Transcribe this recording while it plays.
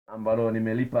ambalo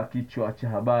nimelipa kichwa cha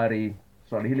habari.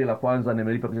 Swali hili la kwanza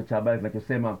nimelipa kichwa cha habari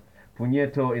kinachosema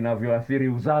punyeto inavyoathiri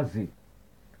uzazi.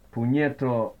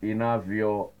 Punyeto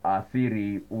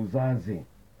inavyoathiri uzazi.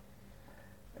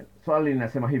 Swali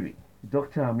linasema hivi: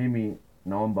 Dokta, mimi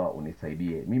naomba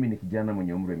unisaidie. Mimi ni kijana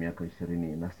mwenye umri wa miaka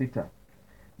 26.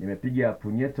 Nimepiga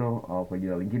punyeto au kwa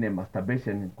jina lingine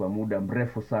masturbation kwa muda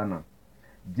mrefu sana.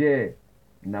 Je,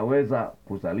 naweza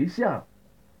kuzalisha?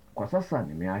 Kwa sasa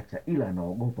nimeacha, ila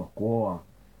naogopa kuoa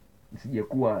nisije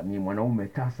kuwa ni mwanaume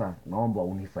tasa. Naomba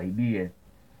unisaidie.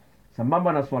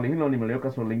 Sambamba na swali hilo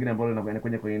nimeliweka swali lingine ambalo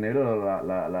linakwenda kwenye eneo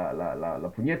la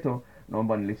punyeto.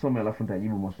 Naomba nilisome alafu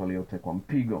nitajibu maswali yote kwa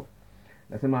mpigo.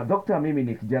 Nasema, Dokta, mimi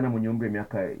ni kijana mwenye umri wa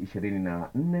miaka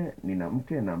 24, nina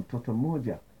mke na mtoto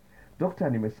mmoja. Dokta,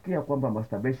 nimesikia kwamba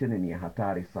masturbation ni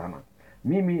hatari sana.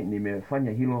 Mimi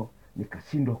nimefanya hilo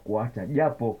nikashindwa kuacha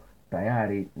japo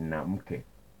tayari na mke.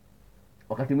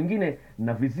 Wakati mwingine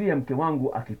navizia mke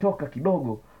wangu akitoka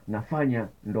kidogo nafanya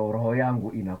ndo roho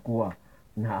yangu inakuwa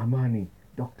na amani.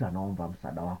 Dokta, naomba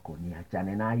msaada wako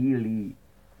niachane na hili.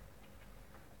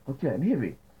 Okay, ni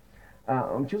hivi.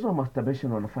 Mchezo wa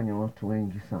masturbation wanafanya watu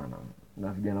wengi sana.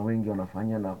 Na vijana wengi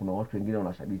wanafanya, na kuna watu wengine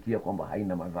wanashabikia kwamba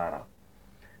haina madhara.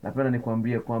 Napenda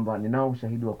nikwambie kwamba ninao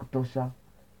ushahidi wa kutosha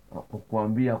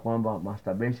kukuambia kwamba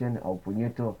masturbation au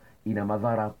punyeto ina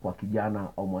madhara kwa kijana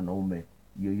au mwanaume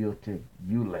yoyote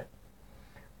yule.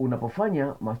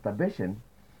 Unapofanya masturbation,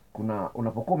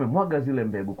 unapokuwa umemwaga zile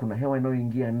mbegu, kuna hewa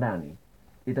inayoingia ndani,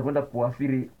 itakwenda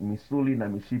kuathiri misuli na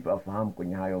mishipa fahamu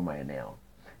kwenye hayo maeneo.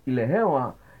 Ile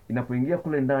hewa inapoingia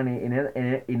kule ndani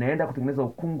inaenda kutengeneza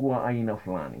ukungu wa aina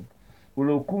fulani.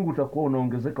 Ule ukungu utakuwa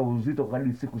unaongezeka uzito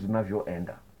kadri siku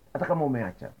zinavyoenda, hata kama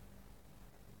umeacha.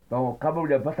 Kwa kabla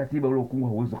hujapata tiba, ule ukungu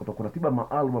hauwezi kutoka. Kuna tiba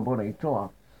maalum ambayo unaitoa,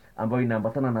 ambayo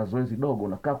inaambatana na zoezi dogo.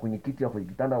 Unakaa kwenye kiti au kwenye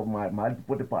kitanda mahali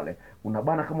popote pale,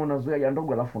 unabana kama unazoea ya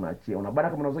ndogo alafu unaachia, unabana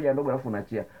kama unazoea ya ndogo alafu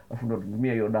unaachia, alafu ndio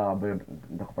tumia hiyo dawa ambayo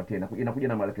nitakupatia. Inakuja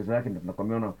na maelekezo yake, ndio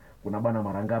tunakwambia unabana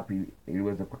mara ngapi ili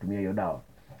uweze kutumia hiyo dawa.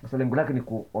 Sasa lengo lake ni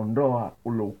kuondoa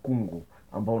ule ukungu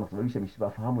ambao unasababisha mishipa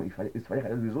fahamu isifanye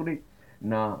kazi vizuri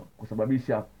na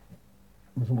kusababisha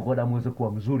mzunguko wa damu uweze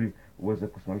kuwa mzuri, uweze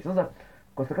kusimamisha. Sasa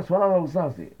katika swala la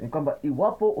uzazi ni kwamba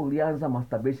iwapo ulianza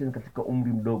masturbation katika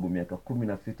umri mdogo, miaka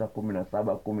 16,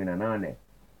 17, 18,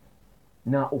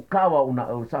 na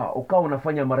ukawa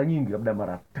unafanya mara nyingi, labda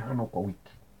mara 5 kwa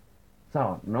wiki.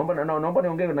 Sawa, naomba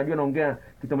niongee, najua naongea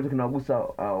kitu ambacho kinawagusa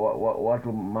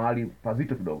watu mahali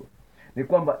pazito kidogo. Ni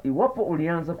kwamba iwapo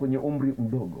ulianza kwenye umri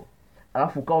mdogo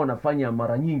alafu ukawa unafanya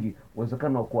mara nyingi,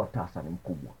 uwezekano wa kuwa tasa ni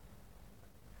mkubwa.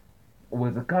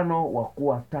 Uwezekano wa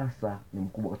kuwa tasa ni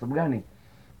mkubwa. Kwa sababu gani?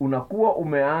 Unakuwa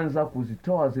umeanza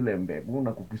kuzitoa zile mbegu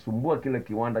na kukisumbua kile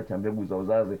kiwanda cha mbegu za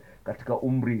uzazi katika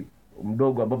umri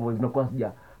mdogo, ambapo zinakuwa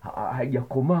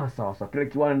haijakomaa sawa sawa. Kile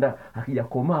kiwanda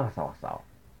hakijakomaa sawa sawa.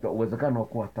 Uwezekano wa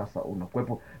kuwa tasa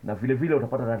unakuwepo, na vile vile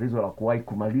utapata tatizo la kuwahi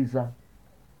kumaliza.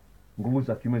 Nguvu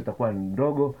za kiume zitakuwa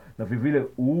ndogo, na vile vile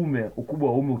ukubwa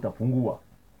wa uume utapungua.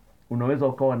 Unaweza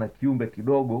ukawa na kiumbe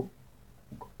kidogo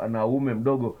na uume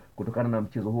mdogo kutokana na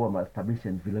mchezo huo wa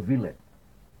masturbation vile vile.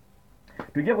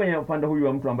 Tuingie kwenye upande huyu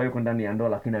wa mtu ambaye yuko ndani ya ndoa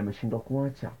lakini ameshindwa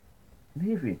kuacha. Ni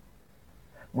hivi,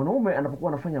 mwanaume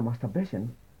anapokuwa anafanya masturbation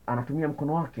anatumia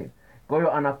mkono wake. Kwa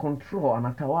hiyo ana control,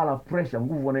 anatawala pressure,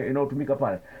 nguvu inayotumika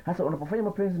pale. Sasa unapofanya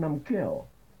mapenzi na mkeo,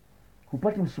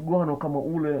 hupati msuguano kama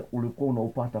ule ulikuwa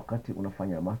unaupata wakati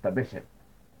unafanya masturbation.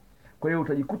 Kwa hiyo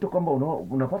utajikuta kwamba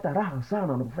unapata raha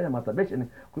sana unapofanya masturbation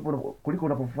kuliko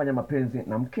unapofanya mapenzi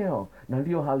na mkeo, na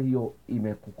ndio hali hiyo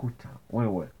imekukuta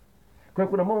wewe. Kwa hiyo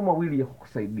kuna mambo mawili ya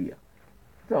kukusaidia.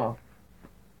 Sawa?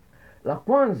 La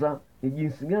kwanza ni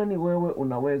jinsi gani wewe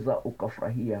unaweza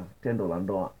ukafurahia tendo la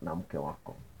ndoa na mke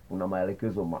wako. Una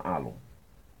maelekezo maalum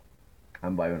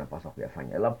ambayo unapaswa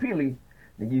kuyafanya. La pili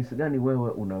ni jinsi gani wewe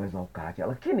unaweza ukaacha.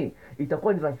 Lakini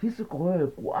itakuwa ni rahisi kwa wewe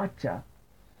kuacha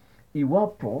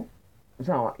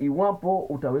iwapo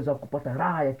utaweza kupata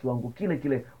raha ya kiwango kile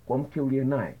kile kwa mke uliye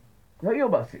naye. Kwa hiyo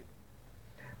basi,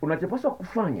 unachopaswa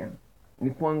kufanya ni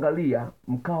kuangalia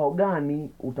mkao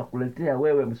gani utakuletea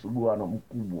wewe msuguano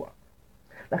mkubwa.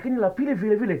 Lakini la pili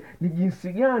vile vile ni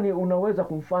jinsi gani unaweza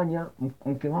kumfanya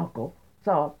mke wako,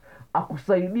 sawa,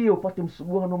 akusaidie upate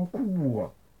msuguano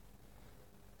mkubwa.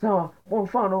 Sawa, kwa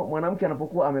mfano mwanamke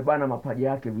anapokuwa amebana mapaja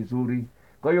yake vizuri,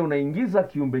 kwa hiyo unaingiza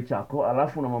kiumbe chako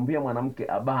alafu unamwambia mwanamke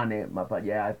abane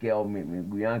mapaja yake au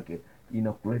miguu yake,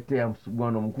 inakuletea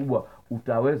msuguano mkubwa.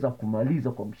 Utaweza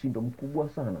kumaliza kwa mshindo mkubwa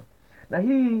sana. Na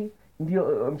hii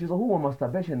ndio mchezo huu wa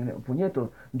masturbation, punyeto,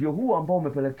 ndio huu ambao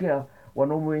umepelekea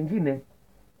wanaume wengine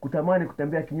kutamani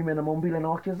kutembea kinyume na maumbile na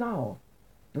wake zao.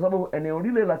 kwa sababu eneo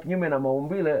lile la kinyume na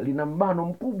maumbile lina mbano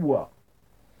mkubwa.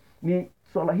 Ni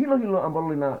swala hilo hilo ambalo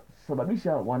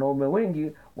linasababisha wanaume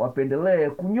wengi wapendelee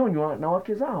kunyonywa na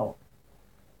wake zao.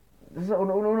 Sasa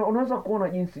unaweza kuona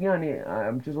jinsi gani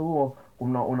mchezo huo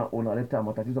unaleta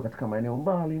matatizo katika maeneo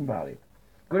mbali mbali.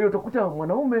 Kwa hiyo utakuta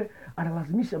mwanaume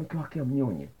analazimisha mke wake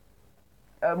amnyonye,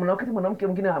 wakati mwanamke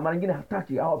mwingine mara nyingine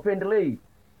hataki au hapendelei.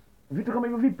 Vitu kama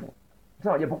hivyo vipo,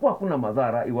 sawa, japokuwa hakuna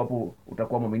madhara iwapo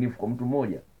utakuwa mwaminifu kwa mtu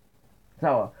mmoja,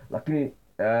 sawa, lakini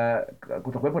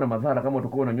kutakuwepo na madhara kama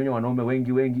utakuwa unanyonya wanaume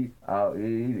wengi,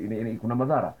 kuna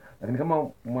madhara. Lakini kama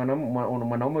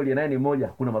mwanaume uliye naye ni mmoja,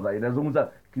 hakuna madhara.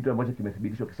 Inazungumza kitu ambacho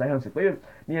kimethibitishwa kisayansi. Kwa hiyo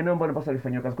ni eneo ambalo linapaswa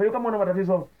lifanywe kazi. Kwa hiyo kama una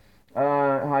matatizo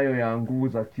hayo ya nguvu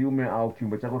za kiume au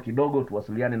kiumbe chako kidogo,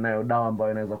 tuwasiliane nayo dawa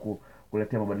ambayo inaweza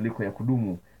kuletea mabadiliko ya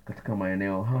kudumu katika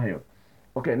maeneo hayo.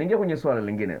 Okay, niingia kwenye swali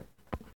lingine.